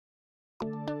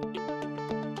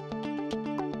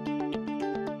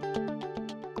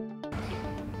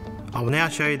I will now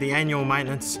show you the annual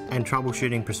maintenance and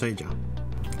troubleshooting procedure.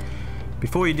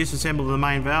 Before you disassemble the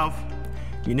main valve,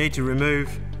 you need to remove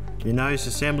your nose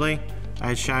assembly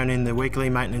as shown in the weekly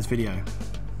maintenance video.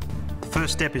 The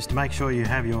first step is to make sure you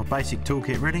have your basic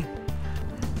toolkit ready.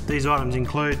 These items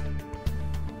include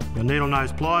your needle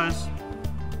nose pliers,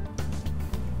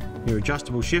 your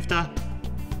adjustable shifter,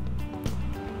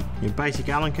 your basic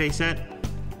Allen key set,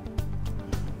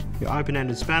 your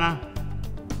open-ended spanner,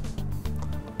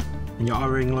 and your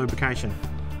O-ring lubrication.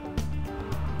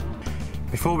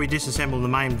 Before we disassemble the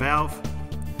main valve,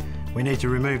 we need to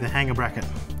remove the hanger bracket.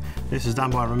 This is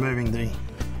done by removing the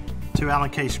two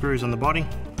Allen key screws on the body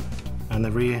and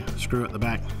the rear screw at the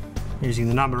back. Using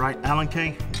the number 8 Allen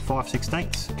key,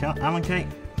 5/16 Allen key,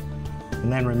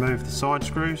 and then remove the side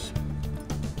screws.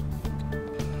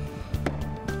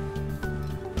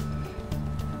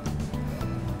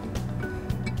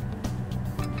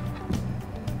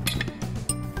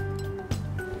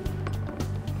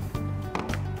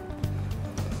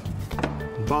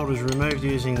 The bolt is removed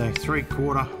using the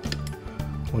 3/4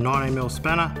 or 19mm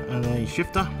spanner and the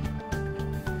shifter.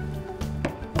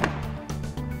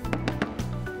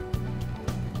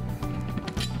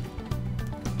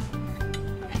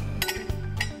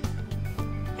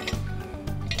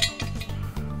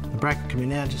 The bracket can be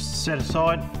now just set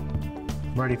aside,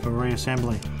 ready for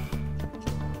reassembly.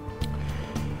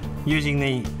 Using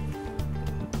the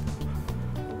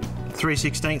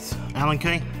 3/16 Allen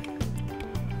key,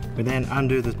 we then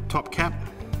undo the top cap.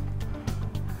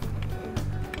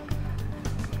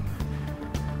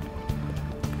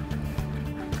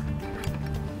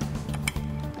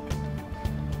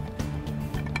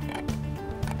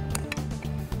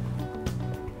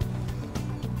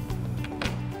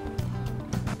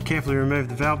 Carefully remove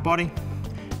the valve body,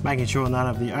 making sure none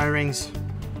of the O-rings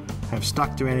have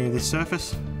stuck to any of this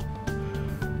surface,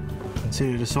 and set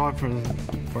it aside for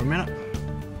a minute.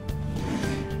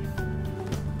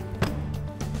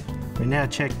 We now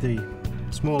check the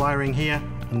small O-ring here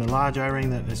and the large O-ring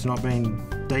that has not been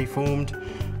deformed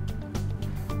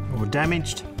or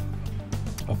damaged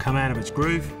or come out of its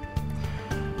groove.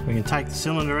 We can take the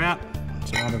cylinder out,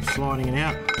 it's a matter of sliding it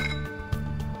out.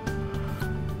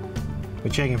 We're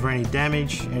checking for any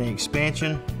damage, any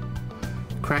expansion,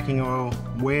 cracking or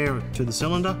wear to the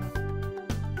cylinder.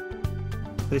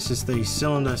 This is the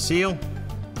cylinder seal.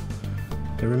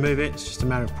 To remove it, it's just a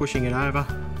matter of pushing it over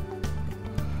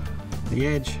the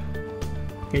edge,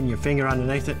 getting your finger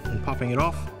underneath it and popping it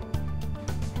off.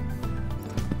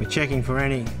 We're checking for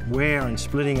any wear and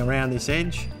splitting around this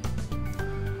edge.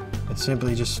 It's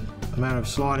simply just a matter of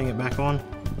sliding it back on,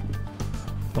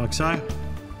 like so.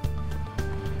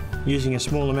 Using a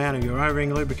small amount of your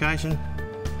O-ring lubrication,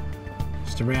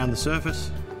 just around the surface.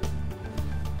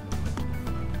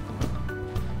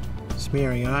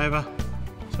 Smearing it over,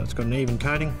 so it's got an even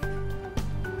coating.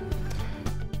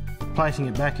 Placing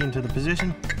it back into the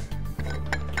position.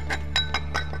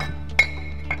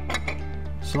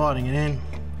 Sliding it in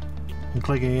and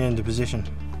clicking it into position.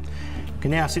 You can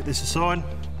now set this aside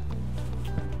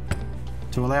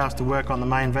to allow us to work on the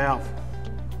main valve.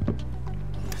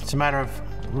 It's a matter of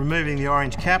removing the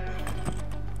orange cap.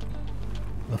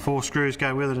 The 4 screws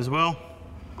go with it as well.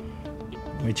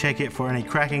 We check it for any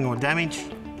cracking or damage.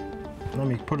 Let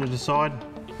me put it aside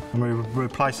and we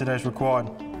replace it as required.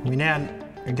 We now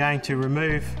are going to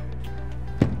remove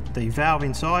the valve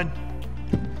inside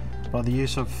by the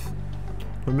use of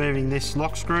removing this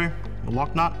lock screw or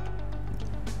lock nut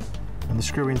and the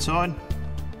screw inside.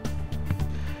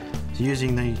 So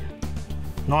using the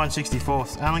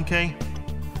 9/64 Allen key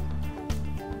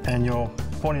and your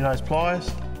pointy nose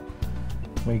pliers,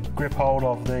 we grip hold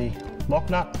of the lock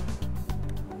nut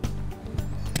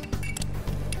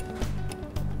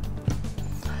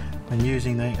and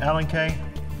using the Allen key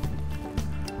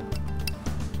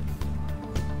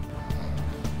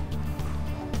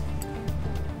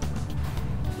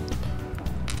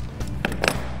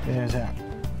there's our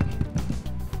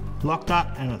lock nut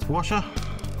and its washer.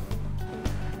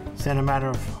 It's then a matter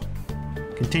of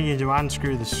continuing to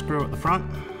unscrew the screw at the front.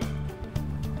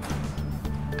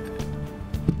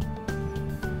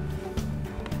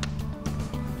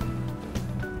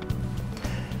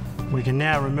 We can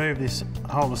now remove this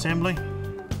whole assembly.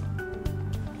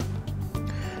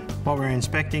 What we're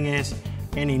inspecting is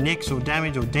any nicks or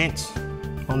damage or dents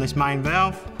on this main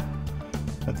valve,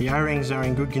 that the O-rings are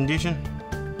in good condition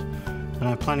and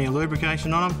have plenty of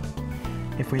lubrication on them.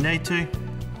 If we need to,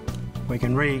 we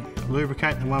can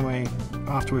re-lubricate them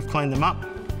after we've cleaned them up.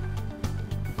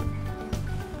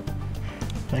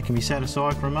 They can be set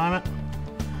aside for a moment.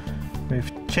 We're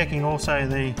checking also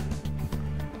the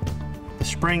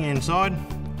spring inside.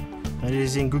 It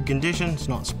is in good condition, it's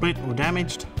not split or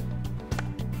damaged.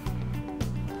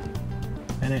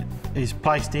 And it is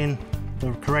placed in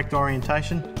the correct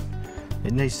orientation.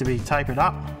 It needs to be tapered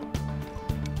up.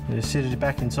 You just sit it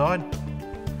back inside.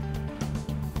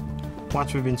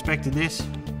 Once we've inspected this,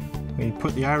 we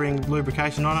put the O-ring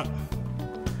lubrication on it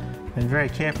and very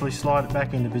carefully slide it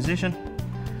back into position,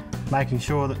 making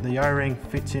sure that the O-ring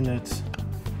fits in its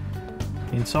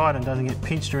inside and doesn't get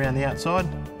pinched around the outside.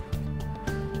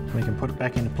 We can put it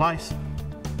back into place.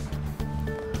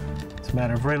 It's a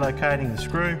matter of relocating the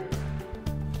screw.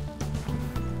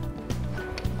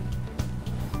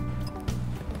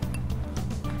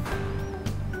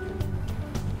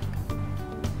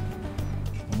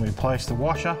 We place the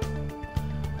washer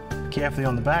carefully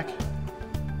on the back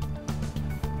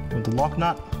with the lock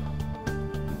nut.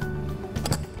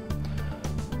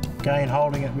 Again,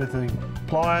 holding it with the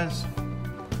pliers,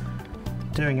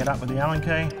 doing it up with the Allen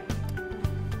key.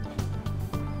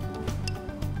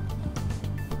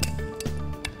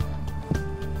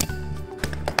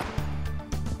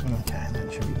 Okay,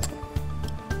 that should be.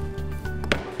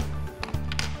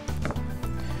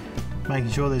 Making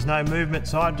sure there's no movement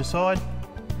side to side,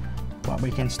 but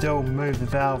we can still move the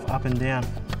valve up and down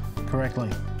correctly.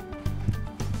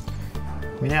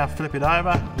 We now flip it over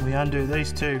and we undo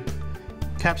these two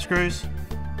cap screws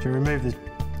to remove the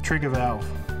trigger valve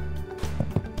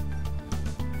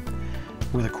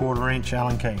with a 1/4 inch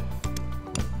Allen key.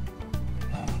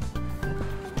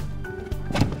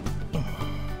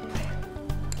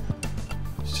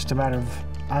 It's just a matter of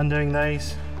undoing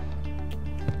these.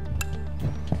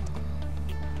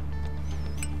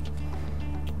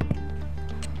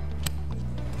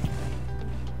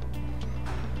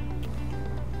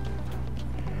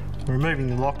 Removing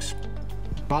the locks,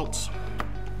 bolts,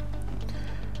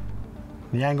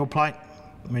 the angle plate,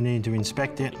 we need to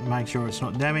inspect it and make sure it's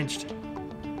not damaged.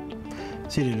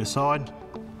 Sit it aside.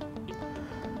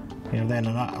 We have then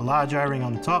a large O-ring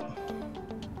on the top,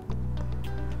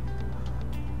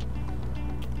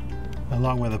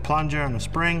 along with a plunger and a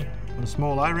spring and a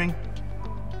small O-ring.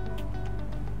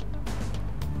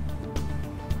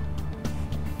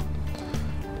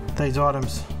 These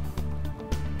items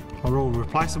are all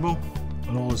replaceable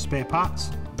and all the spare parts.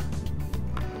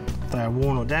 They are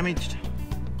worn or damaged.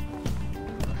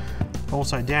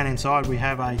 Also down inside we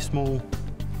have a small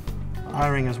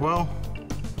O-ring as well.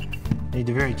 Need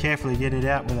to very carefully get it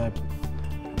out with a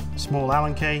small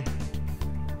Allen key.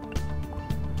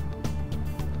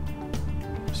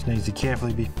 Just needs to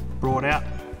carefully be brought out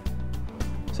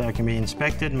so it can be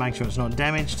inspected and make sure it's not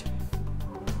damaged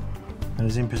and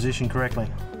is in position correctly.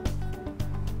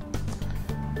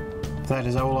 If that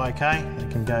is all okay,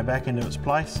 it can go back into its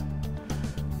place.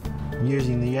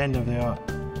 Using the end of the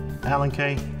Allen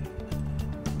key,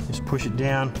 just push it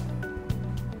down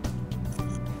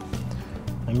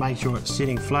and make sure it's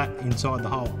sitting flat inside the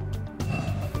hole.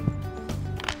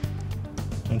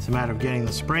 And it's a matter of getting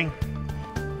the spring.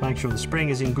 Make sure the spring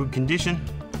is in good condition,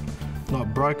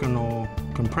 not broken or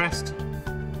compressed.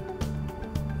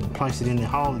 And place it in the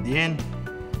hole at the end.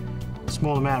 A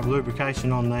small amount of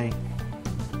lubrication on the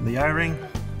O-ring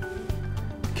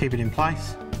to keep it in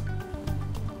place.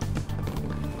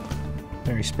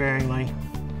 Very sparingly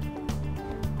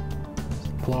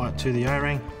apply it to the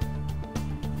O-ring.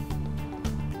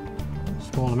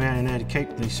 Small amount in there to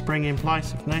keep the spring in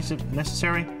place if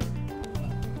necessary.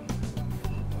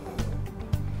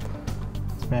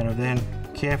 It's a matter of then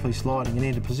carefully sliding it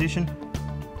into position,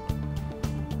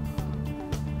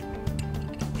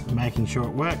 making sure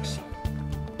it works.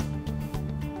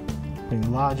 Putting the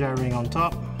large O-ring on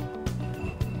top,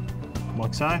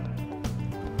 like so,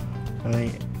 and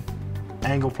the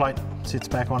angle plate sits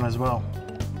back on as well.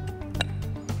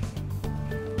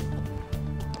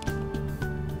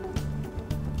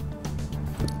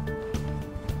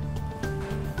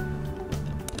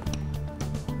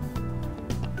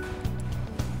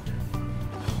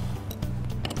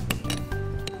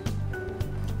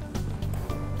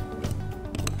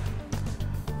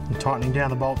 And tightening down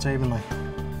the bolts evenly.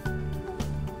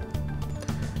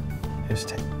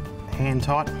 Just hand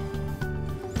tight.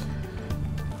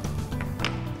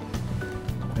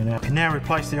 And I can now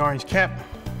replace the orange cap.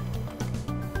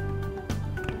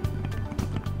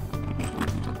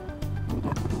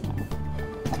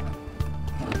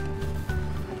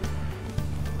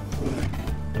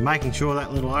 And making sure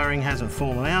that little O-ring hasn't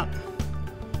fallen out.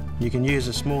 You can use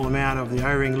a small amount of the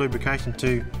O-ring lubrication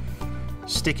to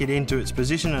stick it into its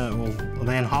position and it will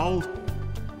then hold.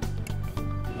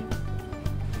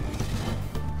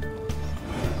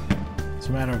 It's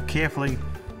a matter of carefully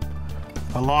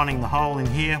aligning the hole in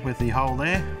here with the hole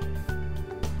there.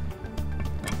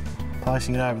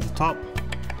 Placing it over the top,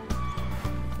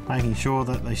 making sure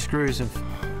that the screws have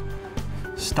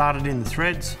started in the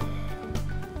threads.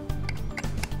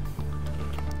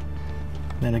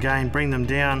 Then again, bring them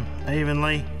down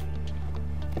evenly,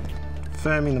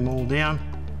 firming them all down.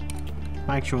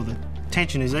 Make sure the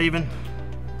tension is even.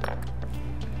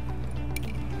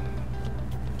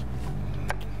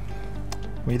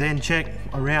 We then check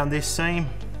around this seam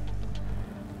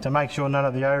to make sure none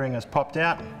of the O-ring has popped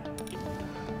out.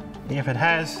 If it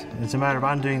has, it's a matter of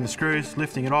undoing the screws,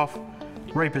 lifting it off,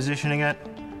 repositioning it,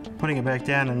 putting it back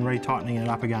down and retightening it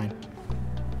up again.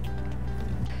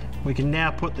 We can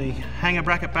now put the hanger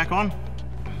bracket back on.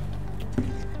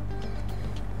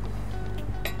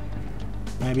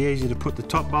 Maybe easier to put the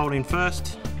top bolt in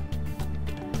first.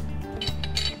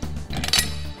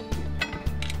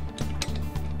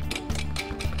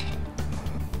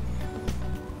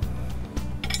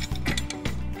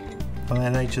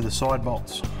 And then each of the side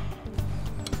bolts.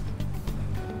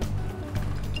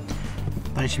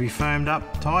 They should be firmed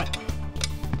up tight.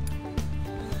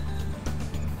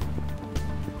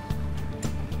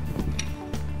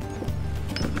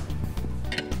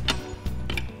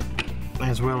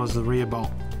 As well as the rear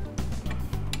bolt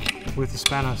with the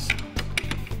spanners.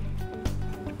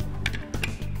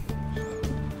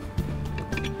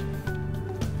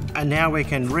 And now we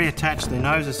can reattach the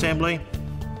nose assembly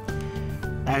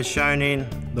as shown in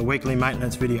the weekly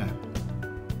maintenance video.